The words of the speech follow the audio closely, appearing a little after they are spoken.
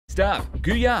Next up,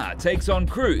 Guyart takes on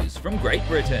Kruse from Great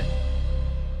Britain.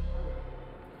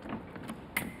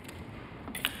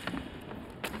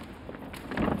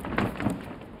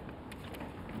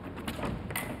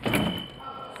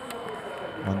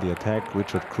 On the attack,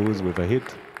 Rchard Kruse with a hit.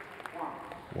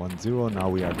 1-0, now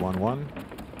we are at 1-1.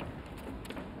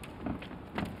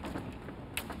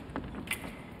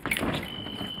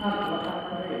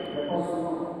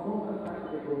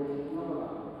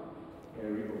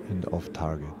 And off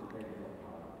target.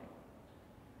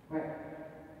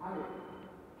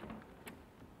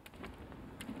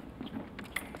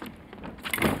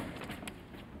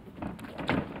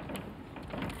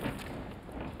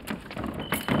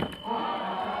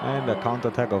 And a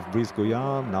counter-attack of Brice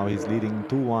Guyart. Now he's leading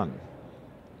 2-1.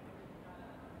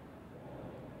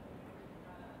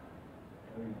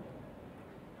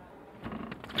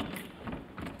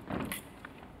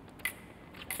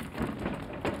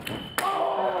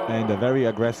 And a very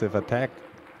aggressive attack.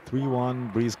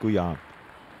 3-1, Brice Guyart.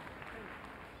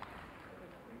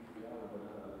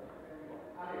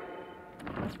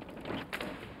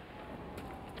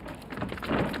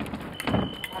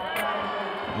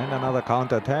 And another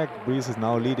counter-attack. Brice is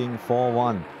now leading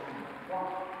 4-1.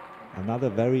 Another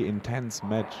very intense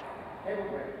match.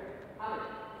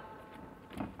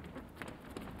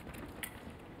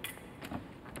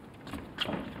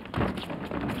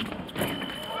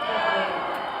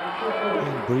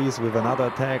 And Brice with another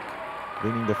attack,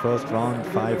 winning the first round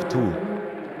 5-2.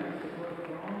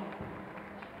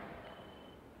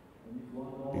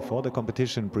 Before the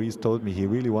competition, Brice told me he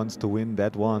really wants to win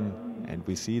that one. And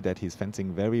we see that he's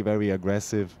fencing very, very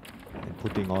aggressive and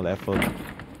putting all effort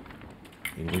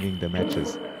in winning the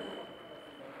matches.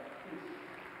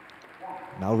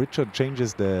 Now Rchard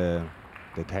changes the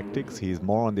tactics. He's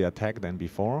more on the attack than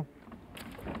before.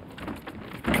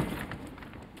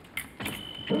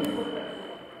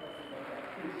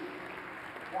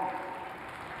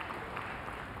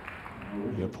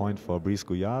 Here point for Brice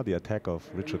Guyart. The attack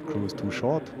of Rchard Kruse too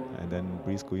short. And then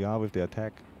Brice Guyart with the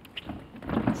attack.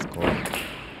 Score.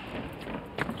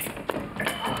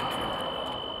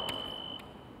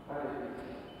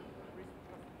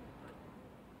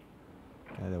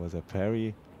 There was a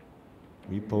parry,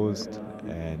 repost,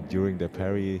 and during the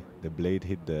parry, the blade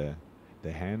hit the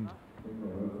hand.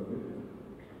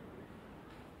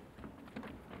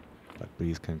 But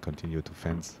Brice can continue to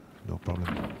fence, no problem.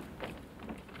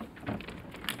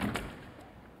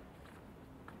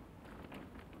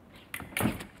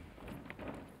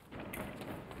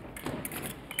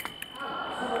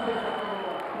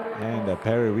 And a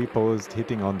parry repost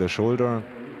hitting on the shoulder.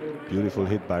 Beautiful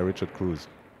hit by Rchard Kruse.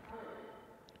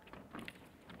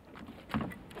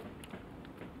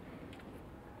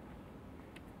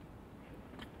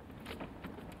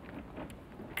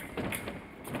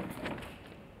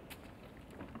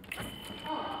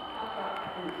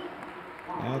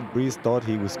 And Brice thought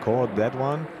he would score that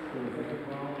one,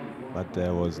 but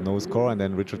there was no score, and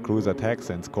then Rchard Kruse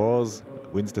attacks and scores,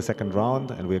 wins the second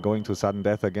round, and we're going to sudden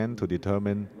death again to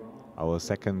determine our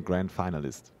second grand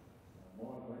finalist.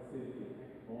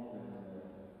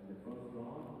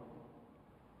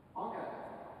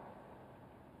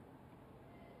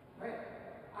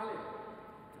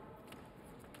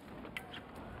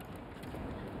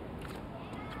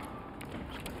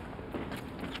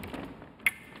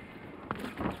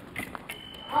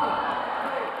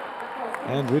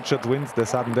 And Rchard wins the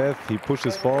sudden death. He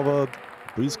pushes forward.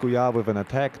 Brice Guyart with an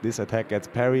attack. This attack gets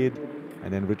parried.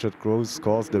 And then Rchard Kruse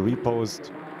scores the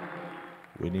repost,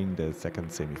 winning the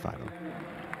second semi-final.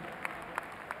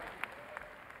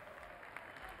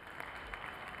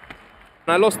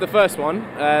 I lost the first one,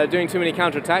 doing too many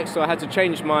counter-attacks, so I had to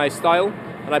change my style.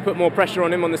 And I put more pressure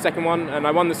on him on the second one, and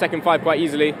I won the second five quite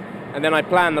easily. And then I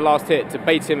planned the last hit to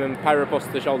bait him and parry riposte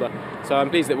to the shoulder. So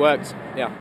I'm pleased it worked, yeah.